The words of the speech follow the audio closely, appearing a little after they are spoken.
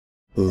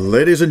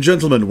Ladies and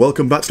gentlemen,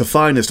 welcome back to the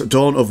finest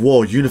Dawn of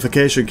War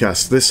Unification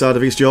cast this side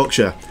of East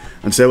Yorkshire.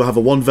 And today we'll have a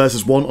 1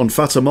 versus 1 on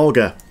Fata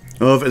Morga.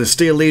 Over in the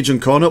Steel Legion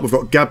corner we've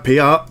got Gab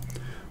PR.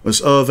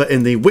 Whereas over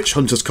in the Witch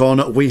Hunters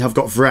corner we have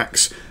got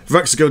Vrax.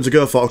 Vrax is going to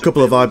go for a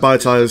couple of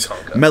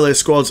Ibitize melee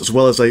squads as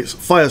well as a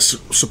fire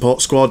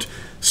support squad,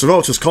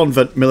 Sororitas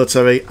Convent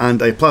military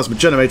and a plasma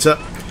generator.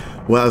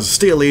 Whereas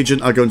Steel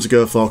Legion are going to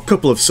go for a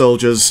couple of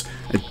soldiers,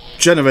 a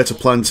generator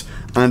plant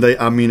and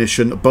a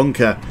ammunition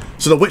bunker.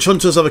 So the Witch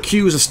Hunters have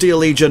accused the Steel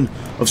Legion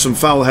of some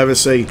foul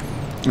heresy,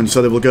 and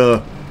so they will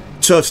go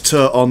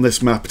toe-to-toe on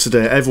this map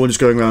today. Everyone is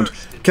going around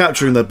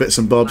capturing their bits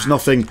and bobs,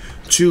 nothing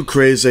too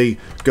crazy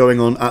going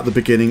on at the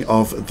beginning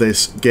of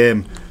this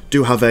game.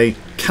 Do have a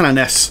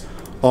Canoness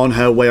on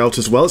her way out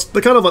as well.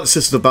 They're kind of like the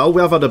Sisters of Battle.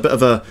 We have had a bit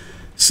of a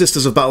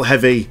Sisters of Battle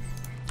heavy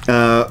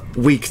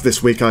week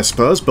this week, I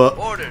suppose, but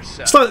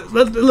it's like a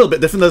little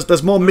bit different.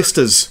 There's more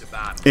misters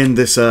in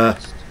this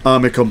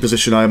army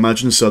composition, I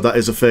imagine, so that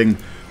is a thing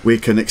we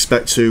can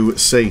expect to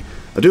see.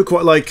 I do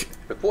quite like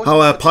how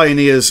our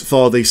pioneers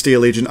for the Steel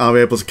Legion are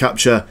able to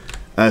capture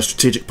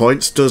strategic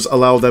points. Does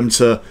allow them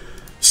to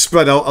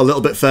spread out a little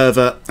bit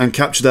further and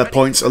capture their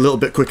points a little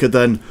bit quicker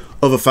than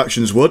other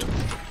factions would.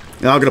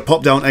 Now I'm going to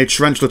pop down a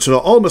Tarantula turret,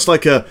 almost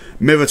like a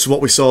mirror to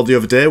what we saw the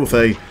other day with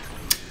a...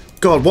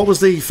 God, what was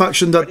the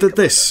faction that did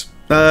this?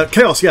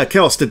 Chaos, yeah,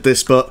 Chaos did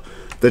this, but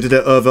they did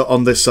it over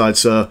on this side,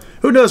 so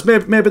who knows,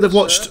 maybe they've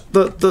watched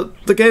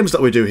the games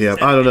that we do here,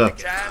 I don't know.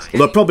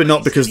 Although probably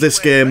not, because this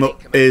game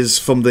is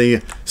from the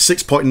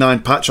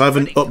 6.9 patch. I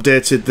haven't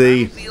updated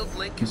the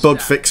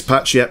bug fix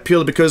patch yet,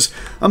 purely because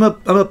I'm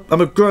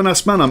a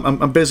grown-ass man,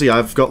 I'm busy, I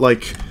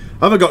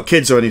haven't got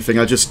kids or anything,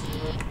 I just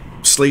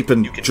sleep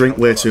and drink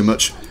way too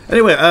much.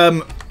 Anyway,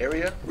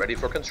 area ready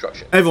for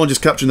construction. Everyone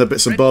just capturing their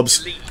bits and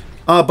bobs.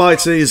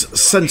 Arbites,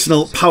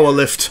 Sentinel, Power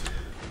Lift,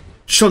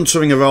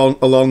 chuntering around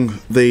along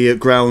the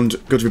ground,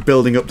 going to be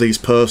building up these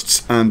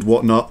posts and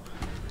whatnot.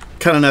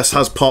 Canoness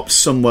has popped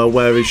somewhere.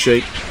 Where is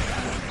she?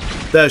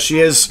 There she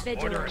is.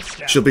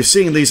 She'll be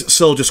seeing these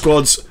soldier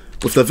squads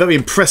with their very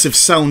impressive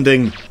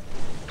sounding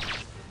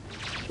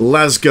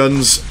las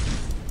guns.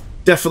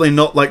 Definitely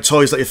not like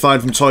toys that you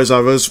find from Toys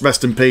R Us.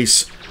 Rest in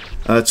peace,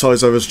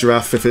 Toys R Us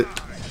Giraffe. If it,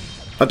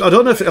 I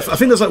don't know if I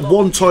think there's like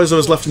one Toys R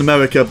Us left in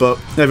America, but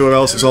everywhere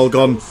else it's all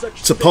gone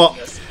to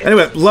pot.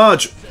 Anyway,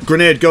 large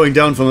grenade going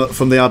down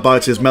from the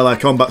Arbites melee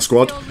combat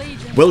squad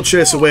will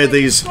chase away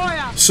these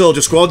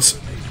soldier squads.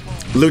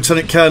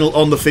 Lieutenant Colonel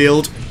on the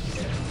field,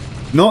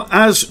 not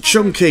as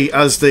chunky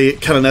as the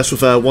Canoness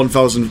with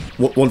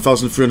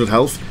 1,300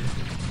 health,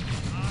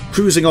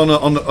 cruising on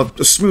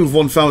a smooth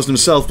 1,000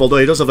 himself, although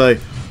he does have a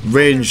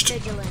ranged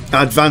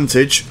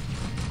advantage.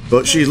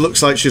 But she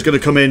looks like she's going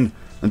to come in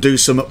and do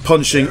some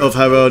punching of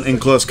her own in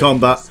close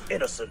combat.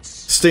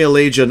 Steel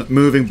Legion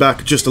moving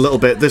back just a little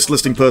bit. This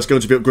listing post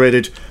going to be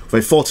upgraded with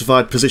a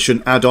fortified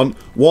position add-on.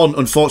 One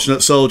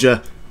unfortunate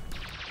soldier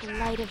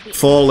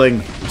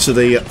falling to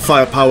the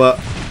firepower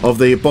of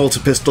the bolter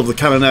pistol of the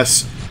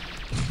Canoness.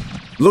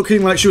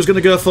 Looking like she was going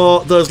to go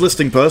for those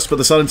listing posts, but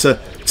deciding to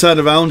turn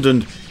around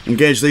and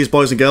engage these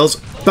boys and girls.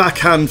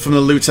 Backhand from the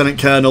Lieutenant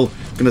Colonel,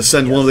 going to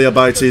send one of the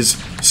Arbites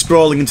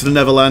sprawling into the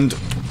Neverland.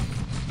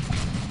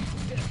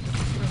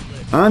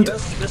 And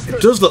it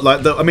does look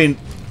like, I mean,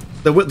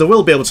 they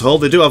will be able to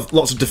hold. They do have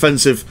lots of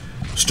defensive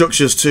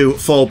structures to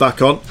fall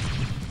back on.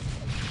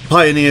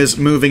 Pioneers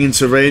moving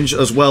into range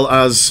as well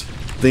as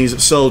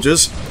these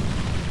soldiers.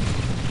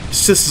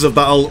 Sisters of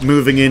Battle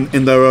moving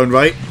in their own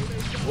right.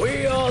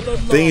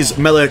 These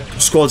melee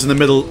squads in the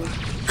middle,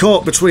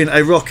 caught between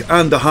a rock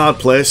and a hard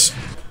place,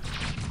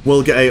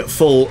 will get a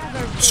full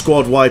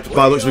squad wipe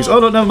by the looks of things. Oh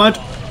no, never mind.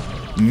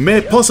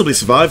 May possibly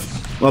survive.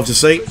 We'll have to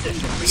see.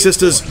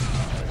 Sisters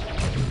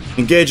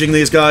engaging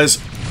these guys.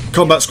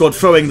 Combat squad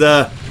throwing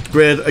their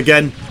grenade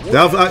again. They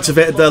have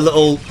activated their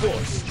little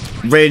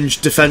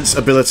range defense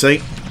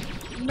ability.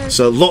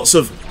 So lots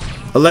of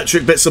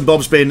electric bits and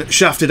bobs being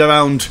shafted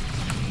around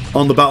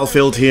on the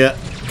battlefield here.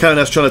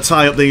 Canoness trying to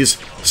tie up these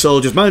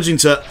soldiers, managing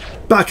to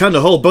backhand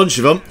a whole bunch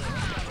of them,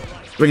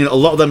 bringing a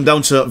lot of them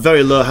down to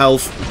very low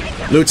health.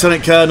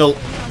 Lieutenant Colonel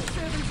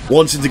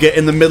wanting to get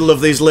in the middle of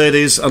these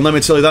ladies, and let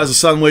me tell you, that is a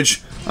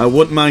sandwich I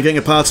wouldn't mind getting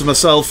a part of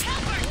myself,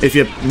 if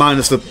you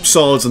minus the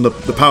swords and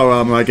the power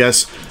armor, I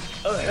guess.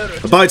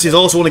 The Arbites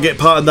also want to get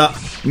part of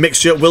that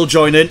mixture, will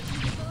join in.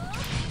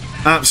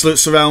 Absolute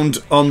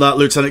surround on that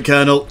Lieutenant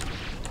Colonel.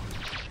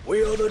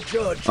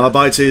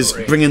 Arbites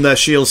bringing their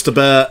shields to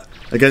bear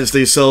against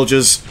these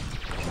soldiers.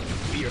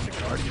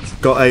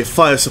 Got a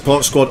fire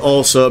support squad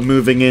also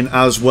moving in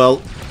as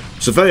well.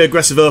 So very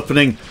aggressive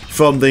opening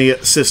from the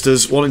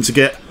sisters, wanting to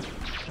get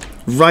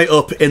right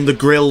up in the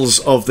grills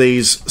of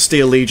these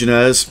Steel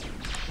Legionnaires.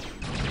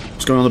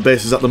 What's going on the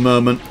bases at the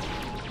moment?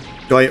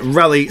 Got a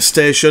rally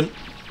station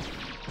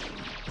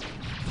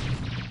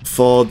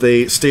for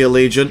the Steel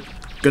Legion.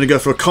 Going to go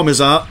for a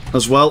commissar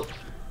as well.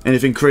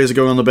 Anything crazy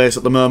going on the base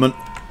at the moment?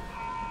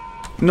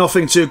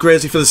 Nothing too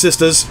crazy for the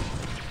sisters.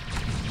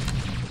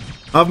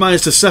 I've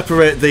managed to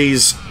separate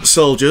these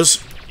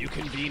soldiers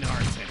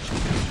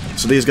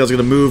So these guys are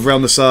going to move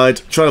around the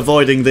side, try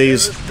avoiding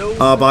these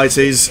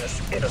Arbites.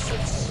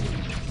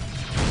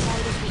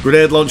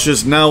 Grenade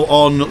launchers now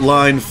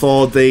online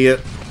for the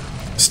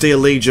Steel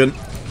Legion.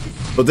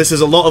 But this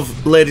is a lot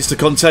of ladies to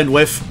contend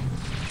with.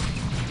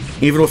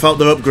 Even without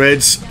their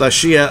upgrades, their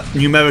sheer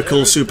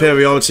numerical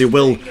superiority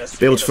will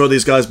be able to throw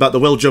these guys back. They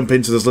will jump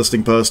into this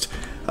listing post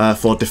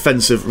for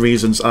defensive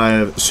reasons,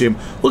 I assume.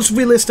 What does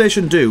Relay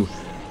Station do?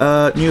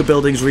 New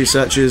buildings,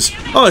 researches.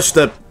 Oh, it's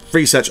the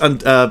research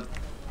and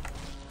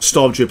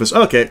stormtroopers.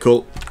 Okay,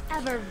 cool. I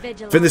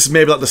think this is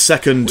maybe like the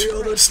second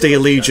Steel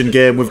Legion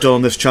game we've done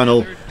on this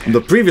channel. And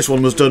the previous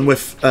one was done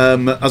with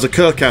as a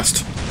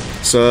Kercast.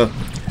 So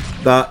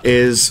that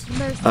is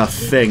a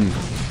thing.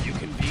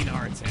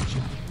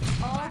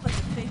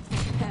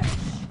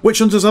 Witch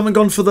Hunters haven't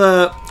gone for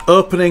their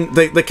opening.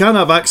 They can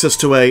have access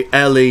to a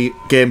early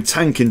game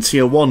tank in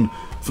Tier 1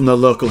 from their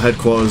local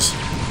headquarters.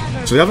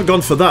 So they haven't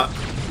gone for that.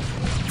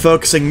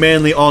 Focusing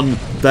mainly on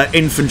their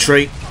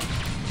infantry.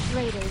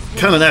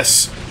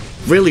 Canoness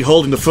really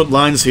holding the front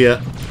lines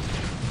here.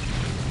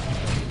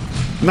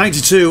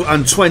 92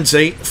 and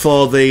 20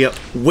 for the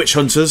Witch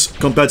Hunters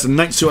compared to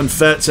 92 and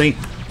 30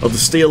 of the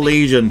Steel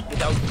Legion.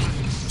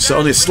 So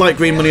only a slight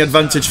green money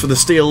advantage for the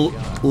Steel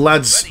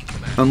lads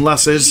and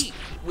lasses.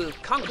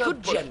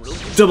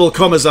 Double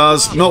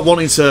Commissars, not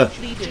wanting to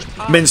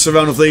mince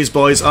around with these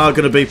boys, are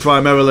going to be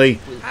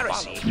primarily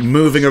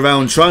moving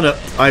around, trying to,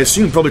 I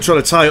assume, probably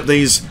trying to tie up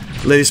these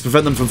ladies to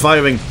prevent them from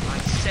firing.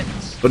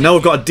 But now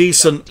we've got a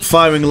decent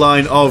firing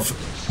line of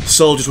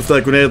soldiers with their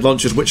grenade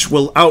launchers, which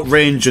will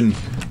outrange and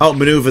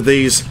outmaneuver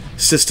these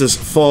sisters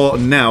for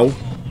now.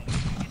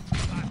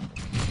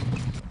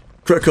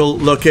 Critical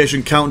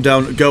location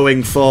countdown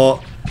going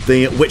for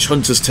the Witch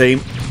Hunters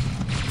team.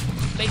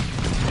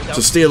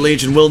 So Steel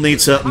Legion will need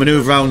to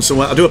manoeuvre around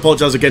somewhere. I do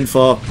apologise again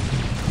for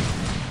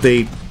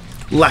the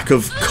lack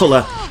of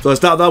colour. So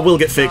that will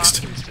get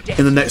fixed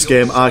in the next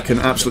game, I can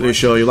absolutely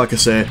assure you. Like I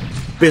say,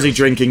 busy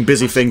drinking,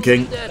 busy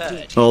thinking,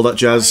 all that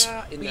jazz.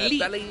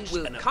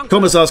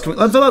 Commissar's coming.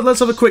 Let's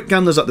have a quick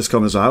gander at this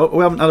Commissar.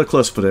 We haven't had a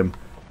close-up at him.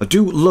 I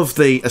do love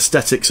the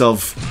aesthetics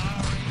of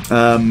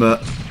the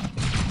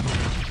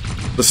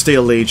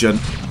Steel Legion.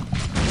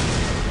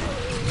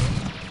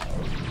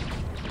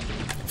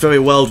 Very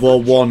World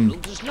War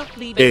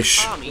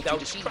One-ish.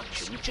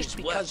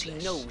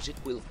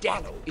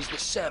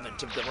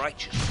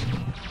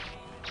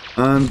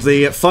 And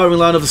the firing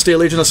line of the Steel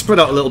Legion has spread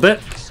out a little bit,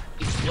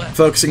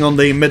 focusing on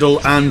the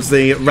middle and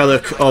the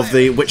relic of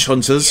the Witch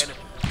Hunters.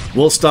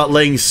 We'll start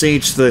laying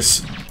siege to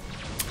this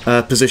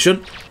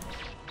position.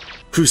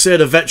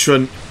 Crusader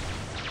Veteran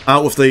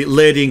out with the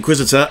Lady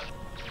Inquisitor.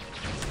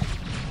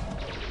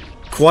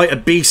 Quite a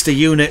beastie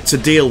unit to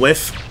deal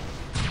with.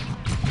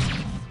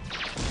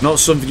 Not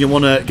something you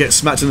want to get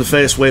smacked in the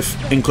face with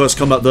in close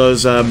combat.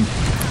 Those,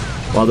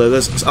 well,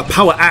 there's a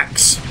power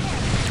axe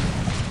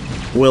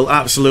will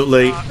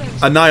absolutely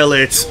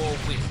annihilate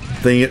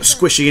the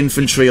squishy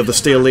infantry of the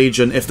Steel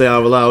Legion if they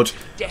are allowed.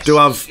 Do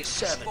have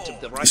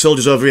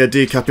soldiers over here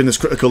decapping this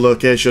critical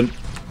location.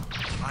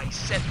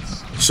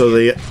 So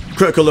the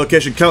critical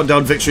location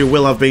countdown victory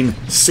will have been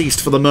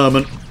ceased for the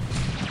moment.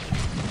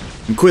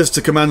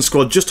 Inquisitor Command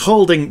Squad just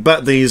holding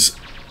back these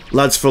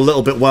lads for a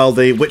little bit while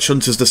the Witch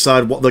Hunters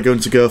decide what they're going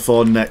to go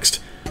for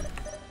next.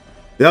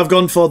 They have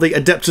gone for the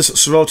Adeptus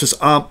Sororitas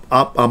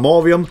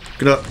Armorium.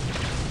 Gonna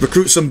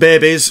recruit some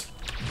babies.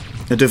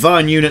 A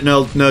divine unit,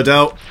 no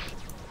doubt.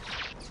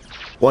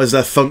 What is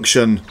their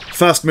function?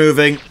 Fast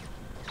moving.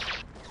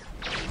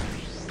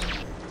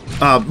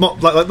 They're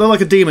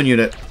like a demon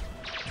unit.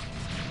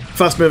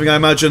 Fast moving, I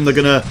imagine. They're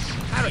gonna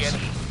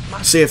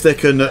see if they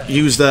can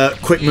use their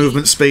quick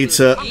movement speed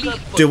to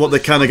do what they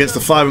can against the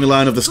firing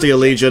line of the Steel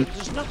Legion.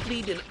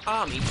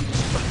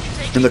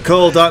 In the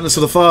cold darkness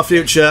of the far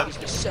future,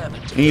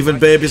 even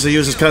babies are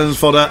used as cannon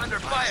fodder.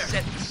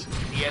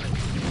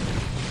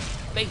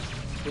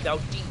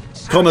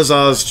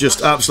 Commissars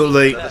just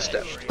absolutely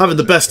having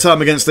the best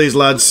time against these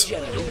lads,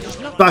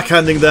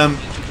 backhanding them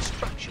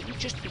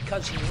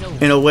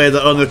in a way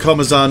that only the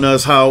Commissar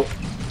knows how.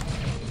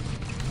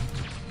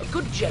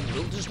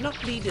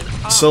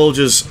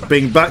 Soldiers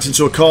being backed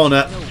into a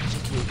corner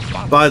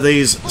by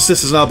these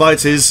Sisters and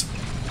Arbites.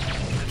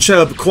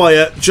 Cherub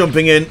quiet,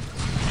 jumping in,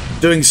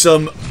 doing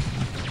some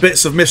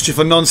bits of mischief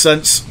and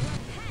nonsense.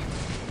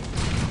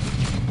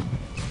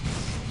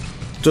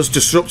 Does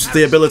disrupt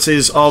the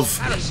abilities of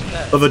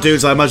other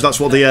dudes. I imagine that's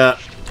what the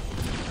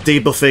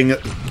debuffing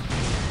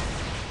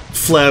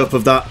flare-up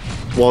of that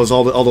was,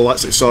 all the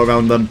lights that you saw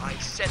around them.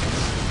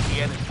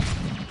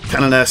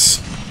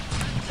 Canoness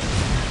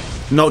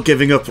not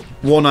giving up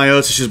one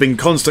iota. She's been in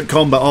constant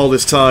combat all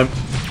this time.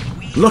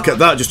 Look at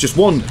that, just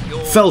one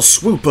fell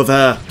swoop of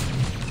her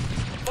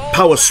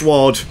power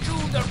sword,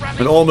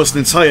 and almost an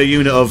entire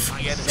unit of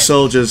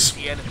soldiers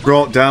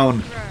brought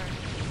down.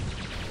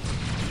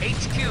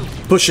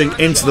 Pushing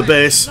into the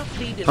base.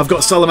 I've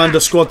got Salamander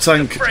Squad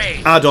Tank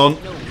add-on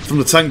from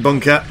the tank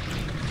bunker.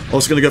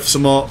 Also going to go for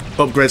some more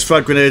upgrades,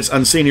 frag grenades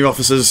and senior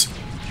officers.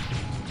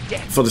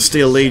 for the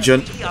Steel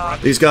Legion.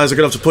 These guys are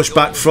going to have to push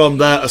back from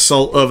their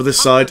assault over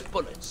this side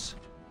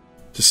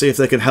to see if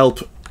they can help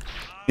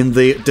in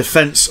the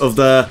defence of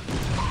their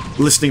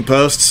listening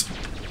posts.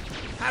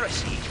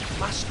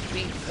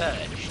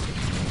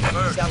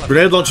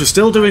 Grenade launchers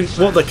still doing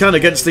what they can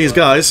against these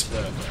guys,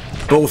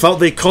 but without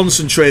the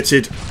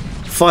concentrated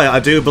fire, I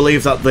do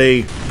believe that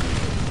they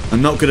are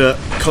not going to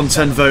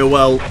contend very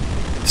well.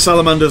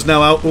 Salamander's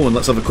now out. Oh, and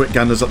let's have a quick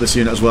gander at this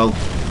unit as well.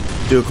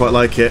 Do quite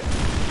like it.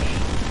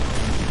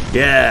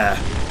 Yeah.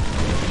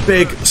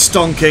 Big,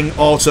 stonking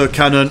auto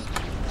cannon.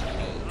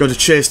 Going to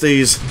chase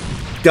these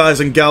guys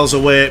and gals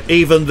away.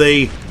 Even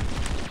the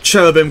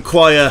cherubim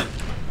choir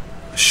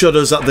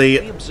shudders at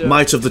the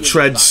might of the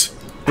treads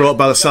brought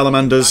by the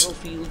salamanders.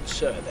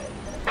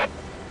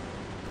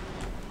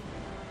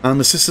 And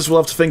the sisters will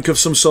have to think of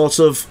some sort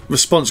of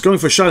response. Going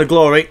for a shine of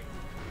glory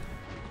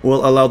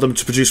will allow them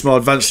to produce more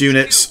advanced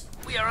units.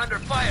 We are under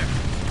fire.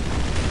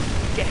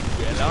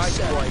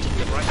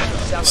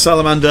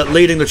 Salamander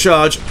leading the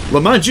charge.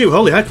 Well, mind you,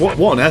 holy heck, what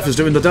on earth is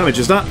doing the damage?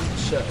 Is that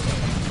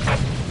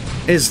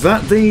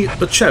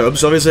the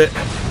cherubs, or is it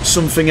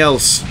something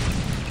else?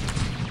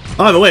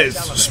 Either way,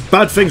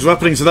 bad things were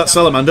happening to that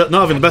Salamander.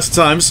 Not having the best of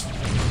times.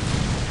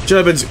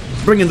 Cherubins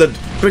bringing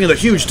the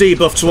huge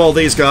debuff to all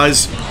these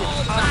guys,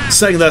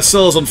 setting their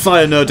souls on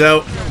fire, no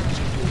doubt,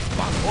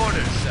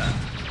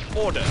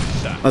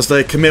 as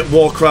they commit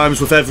war crimes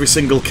with every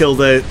single kill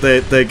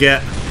they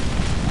get.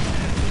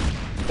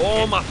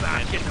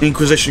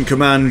 Inquisition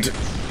Command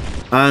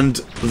and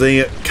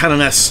the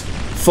Canoness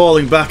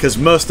falling back as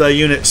most of their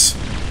units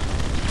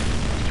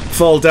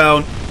fall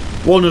down.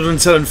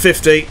 110 and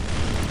 50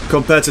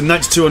 compared to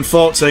 92 and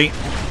 40.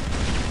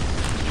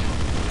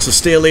 So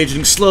Steel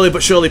Legion slowly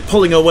but surely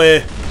pulling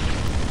away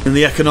in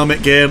the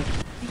economic game.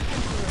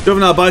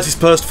 Governor Arbites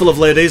post full of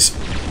ladies,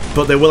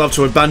 but they will have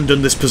to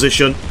abandon this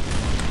position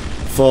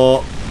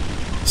for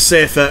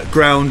safer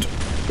ground.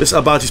 This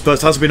Arbites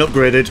post has been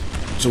upgraded,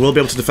 so we'll be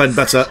able to defend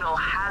better.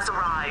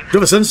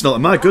 Another Sentinel,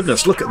 and my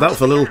goodness, look at that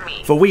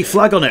with a wee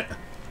flag on it.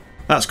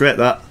 That's great,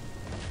 that.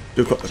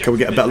 Can we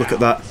get a better look at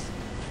that?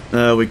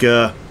 There we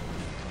go.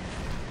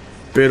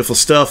 Beautiful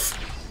stuff.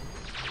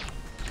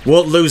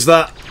 Won't lose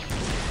that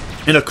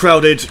in a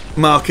crowded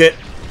market.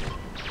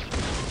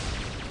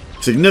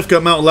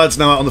 Significant amount of lads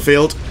now out on the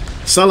field.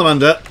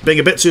 Salamander, being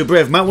a bit too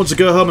brave, might want to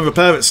go home and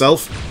repair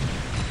itself.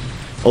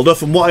 Although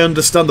from what I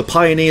understand, the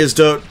Pioneers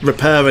don't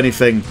repair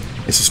anything.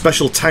 It's a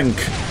special tank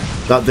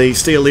that the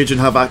Steel Legion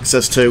have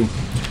access to,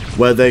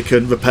 where they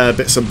can repair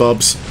bits and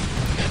bobs.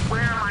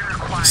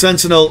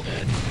 Sentinel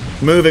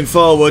moving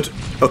forward,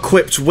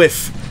 equipped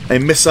with a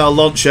missile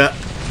launcher.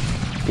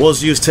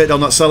 Was used to take down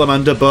that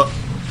Salamander, but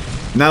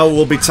now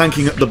we'll be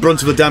tanking the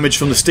brunt of the damage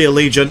from the Steel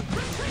Legion.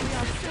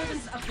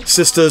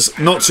 Sisters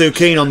not too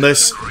keen on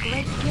this.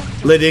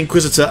 Lady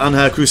Inquisitor and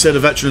her Crusader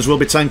veterans will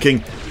be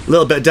tanking a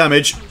little bit of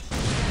damage.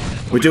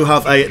 We do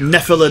have a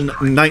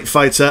Nephilim Night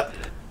Fighter,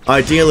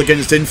 ideal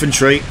against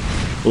infantry.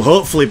 Will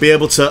hopefully be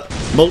able to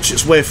mulch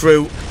its way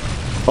through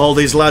all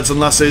these lads and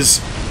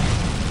lasses.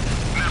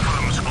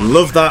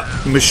 Love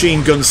that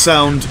machine gun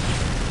sound.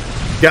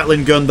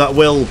 Gatling gun that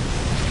will,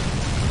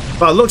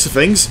 by the looks of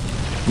things,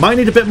 might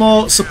need a bit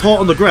more support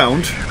on the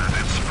ground.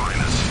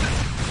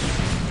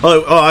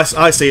 Oh,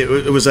 I see.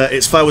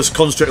 Its fire was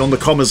concentrated on the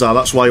Commissar.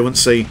 That's why you wouldn't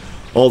see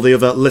all the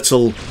other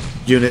little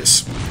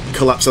units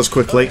collapse as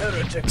quickly.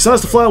 It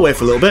decides to fly away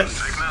for a little bit.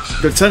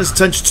 Going to turn its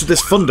attention to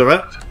this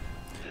Thunderer.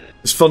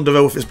 This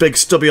Thunderer with its big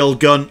stubby old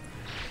gun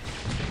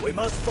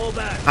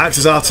acts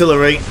as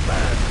artillery,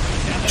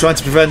 trying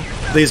to prevent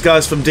these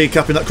guys from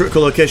decapping that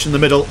critical location in the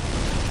middle.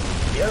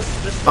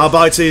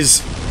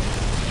 Arbites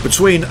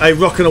between a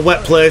rock and a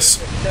wet place.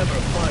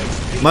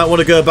 Might want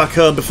to go back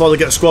home before they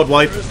get a squad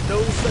wipe.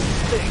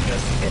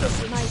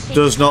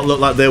 Does not look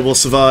like they will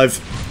survive.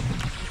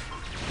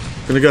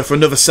 Going to go for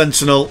another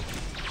Sentinel.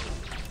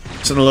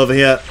 Sentinel over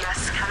here.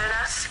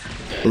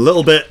 A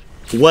little bit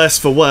worse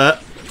for wear.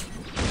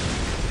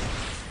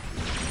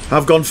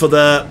 Have gone for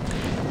their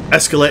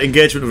escalate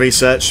engagement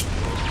research,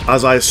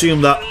 as I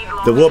assume that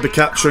they won't be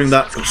capturing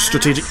that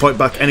strategic point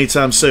back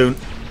anytime soon.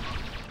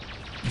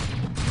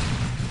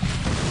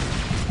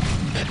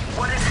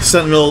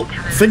 Sentinel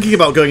thinking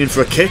about going in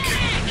for a kick.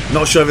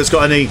 Not sure if it's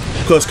got any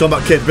close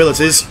combat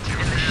capabilities.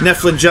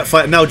 Nephilim jet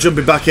fighter now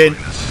jumping back in.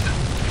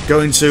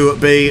 Going to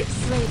be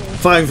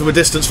firing from a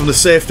distance from the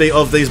safety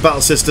of these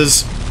battle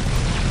sisters.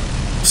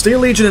 Steel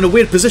Legion in a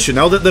weird position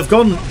now that they've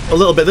gone a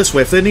little bit this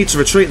way. If they need to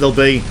retreat, they'll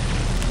be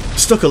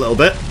stuck a little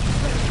bit.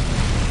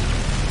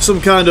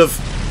 Some kind of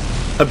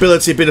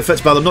ability being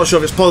affected by them. Not sure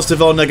if it's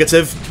positive or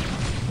negative,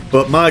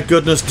 but my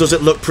goodness, does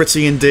it look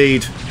pretty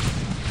indeed.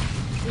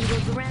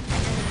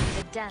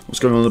 What's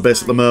going on the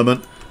base at the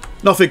moment?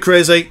 Nothing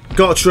crazy.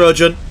 Got a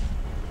Trojan.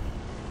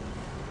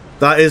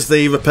 That is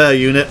the repair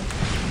unit.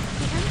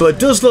 But it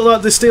does look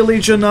like the Steel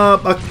Legion are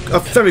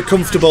very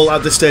comfortable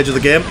at this stage of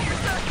the game.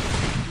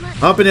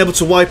 I've been able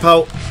to wipe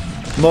out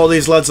more of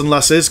these lads and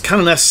lasses.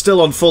 Canoness still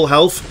on full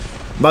health.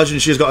 Imagine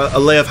she's got a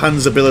lay of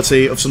hands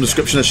ability of some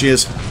description as she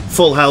is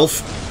full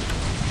health.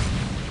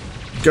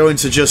 going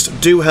to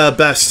just do her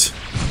best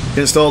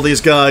against all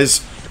these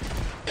guys.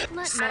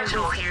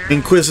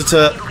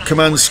 Inquisitor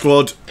Command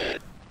Squad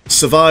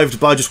survived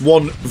by just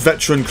one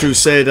veteran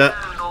Crusader.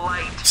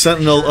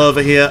 Sentinel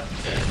over here,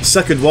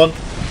 second one,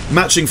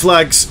 matching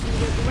flags.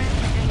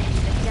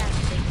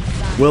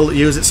 Will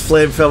use its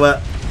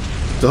flamethrower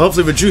to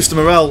hopefully reduce the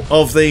morale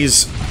of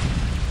these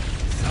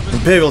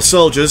Imperial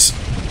soldiers.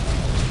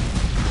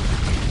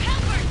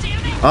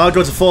 Are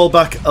going to fall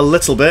back a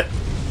little bit,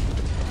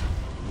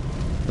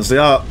 as they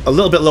are a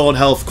little bit low on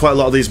health, quite a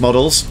lot of these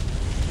models.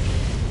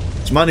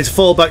 So might need to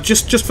fall back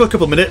just for a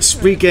couple of minutes,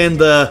 regain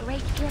their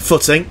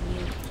footing.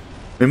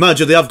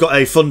 Imagine they have got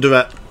a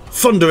Thunderer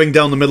thundering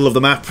down the middle of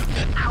the map.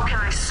 How can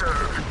I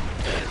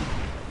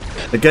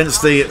serve?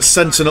 Against the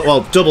Sentinel,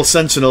 well, double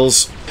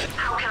Sentinels.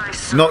 How can I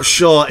serve? Not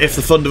sure if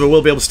the Thunderer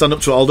will be able to stand up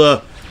to it,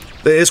 although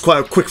there is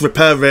quite a quick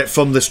repair rate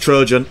from this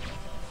Trojan.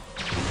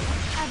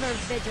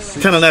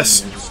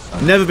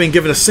 Canoness, never been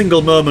given a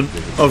single moment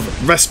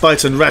of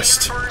respite and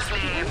rest.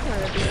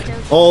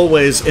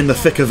 Always in the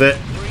thick of it.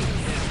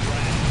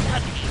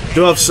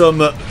 Do have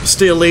some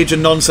Steel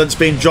Legion nonsense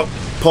being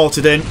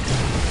ported in.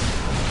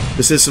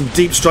 This is some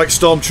Deep Strike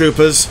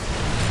Stormtroopers,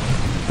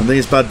 and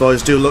these bad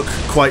boys do look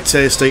quite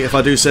tasty, if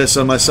I do say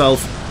so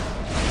myself.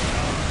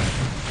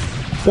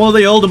 One of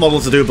the older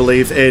models I do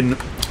believe in...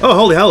 Oh,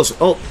 holy hells!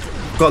 Oh,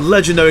 got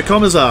legendary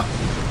Commissar.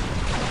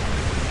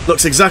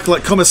 Looks exactly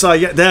like Commissar...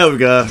 There we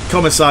go.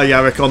 Commissar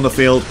Yarrick on the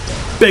field.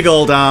 Big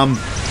old arm.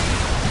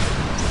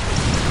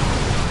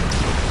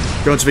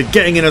 Going to be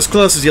getting in as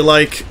close as you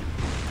like.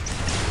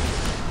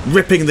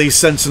 Ripping these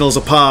Sentinels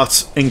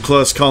apart in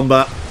close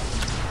combat.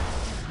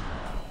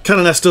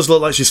 Canoness does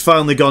look like she's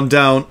finally gone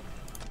down.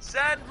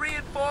 Send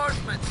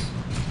reinforcements.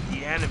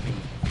 The enemy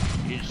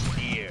is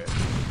near.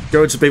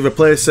 Going to be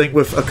replacing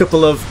with a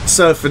couple of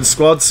Seraphim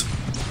squads.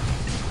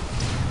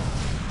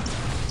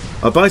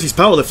 Arbites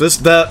powerlifters,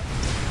 they're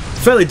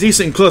fairly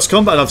decent in close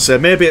combat, I'd say.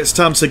 Maybe it's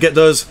time to get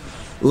those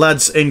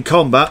lads in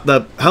combat.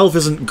 Their health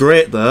isn't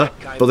great there,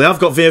 but they have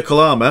got vehicle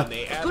armour.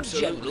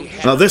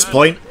 And at this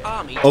point,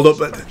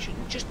 although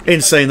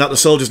in saying that, the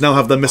soldiers now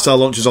have their missile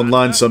launchers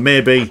online, so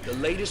maybe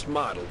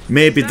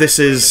this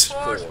is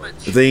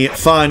the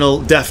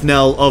final death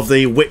knell of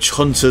the witch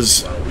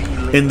hunters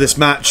in this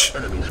match.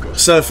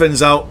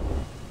 Seraphims out.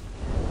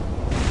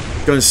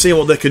 Going to see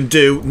what they can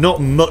do.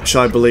 Not much,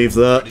 I believe,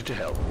 there.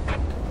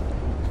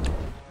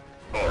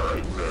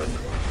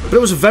 But it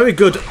was a very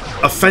good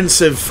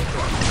offensive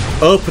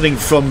opening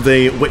from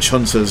the witch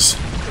hunters.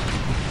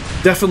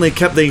 Definitely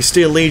kept the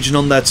Steel Legion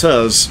on their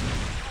toes.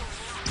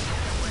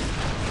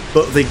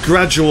 But the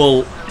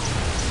gradual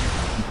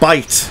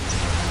bite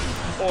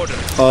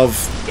of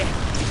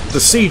the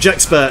siege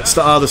experts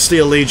that are the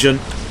Steel Legion,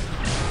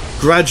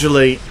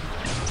 gradually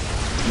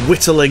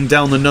whittling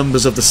down the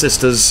numbers of the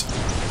sisters.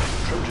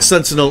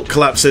 Sentinel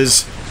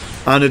collapses,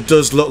 and it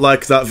does look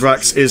like that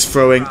Vrax is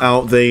throwing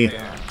out the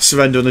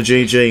surrender and the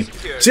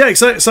GG. So yeah,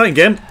 exciting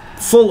game.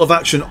 Full of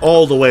action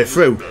all the way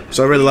through.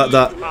 So I really like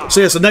that. So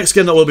yes, the next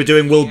game that we'll be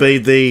doing will be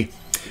the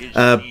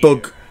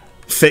bug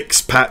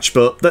fix patch,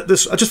 but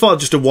this I just thought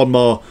I'd just do one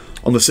more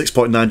on the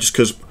 6.9 just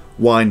because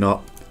why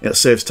not? It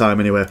saves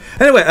time anyway.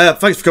 Anyway,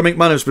 thanks for coming.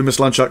 My name's been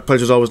Mr. Landshark.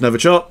 Pleasure as always, never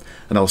short,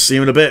 and I'll see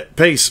you in a bit.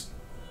 Peace.